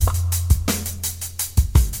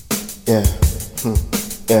Yeah,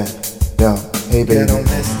 yeah, yo, hey baby.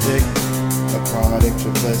 Ghettomystic, aquatic,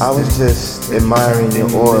 triplistic. I was just admiring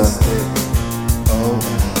your aura.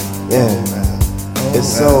 Yeah,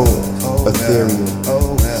 it's so ethereal.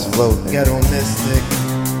 It's floating. Ghettomystic,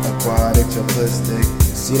 aquatic, triplistic.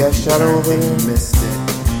 See that shadow over there? Mystic.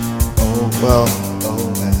 Well,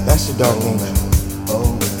 that's your dark angel.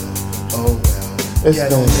 It's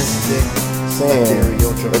been saying that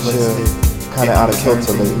you're kind of out of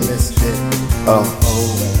kilter lately.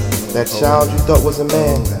 That child you thought was a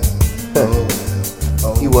man,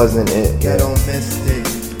 he wasn't it.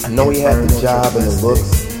 I know he had the job and the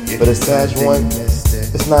looks, but a sad one,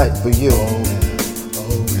 it's not for you.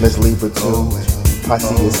 Miss Libra too,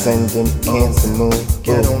 Pisces ascendant, Cancer moon.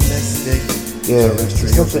 Yeah,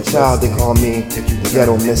 since a child they call me the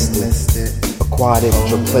Ghetto Mystic, aquatic,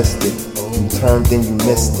 triplistic. You turned then you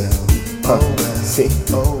missed it. See?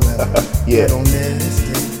 Yeah.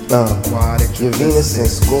 Your Venus in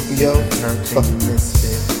Scorpio.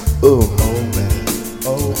 Ooh.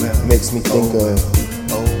 Makes me think of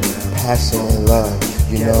passion and love,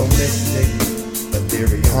 you know?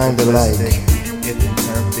 Kinda like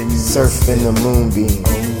surfing the moonbeam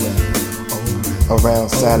around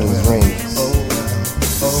Saturn's rings.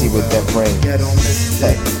 See what that brings.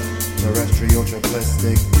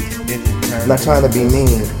 I'm not trying to be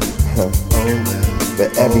mean,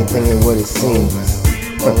 but everything is what it seems.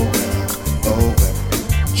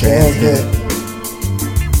 Transmit,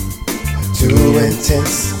 too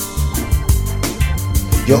intense.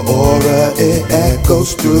 Your aura, it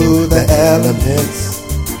echoes through the elements.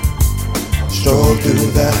 Stroll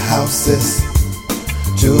through the houses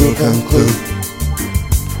to conclude.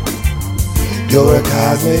 You're a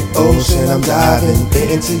cosmic ocean, I'm diving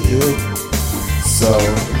into you. So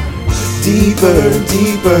deeper and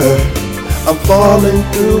deeper, I'm falling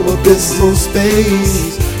through abyssal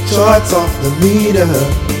space. Charts off the meter,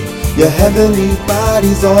 your heavenly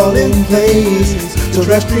body's all in place.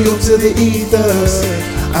 Terrestrial to the ethers,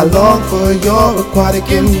 I long for your aquatic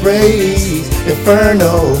embrace.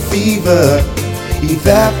 Inferno fever,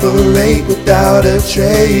 evaporate without a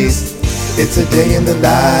trace. It's a day in the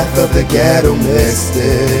life of the Ghetto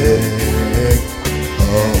Mystic.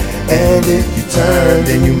 And if you turn,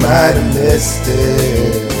 then you might have missed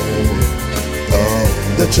it.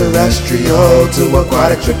 The terrestrial to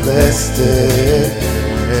aquatic triplistic.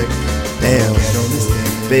 Damn,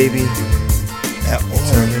 baby, that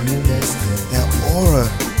aura,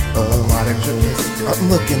 I'm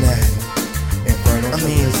looking at.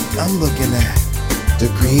 I'm looking at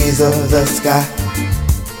degrees of the sky,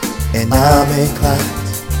 and I'm inclined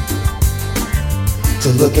to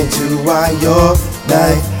look into why your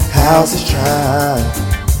night house is trying.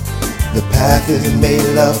 The path is made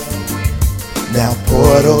love, now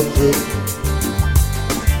portal through.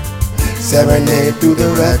 Serenade through the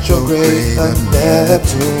retrograde of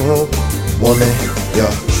Neptune. Woman,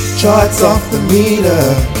 your charts off the meter,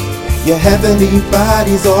 your heavenly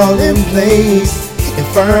body's all in place.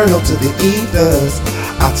 Infernal to the ethers,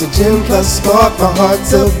 oxygen plus spark, my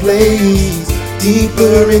heart's ablaze.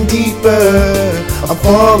 Deeper and deeper, I'm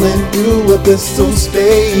falling through abyssal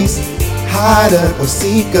space. Hider or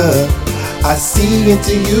seeker, I see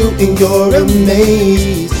into you and you're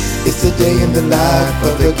amazed. It's a day in the life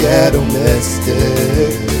of the Ghetto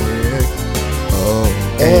Mystic.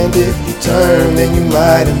 And if you turn, then you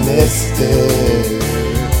might have missed it.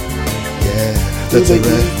 Yeah, the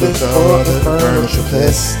terrestrial or the infernal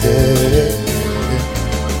triplistic.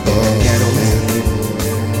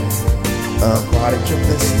 Aquatic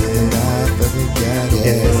triplistic, life of the Ghetto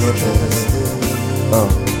Mystic.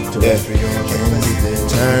 Terrestrial triplistic.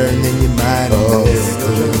 Turn, then you might have missed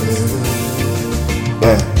it.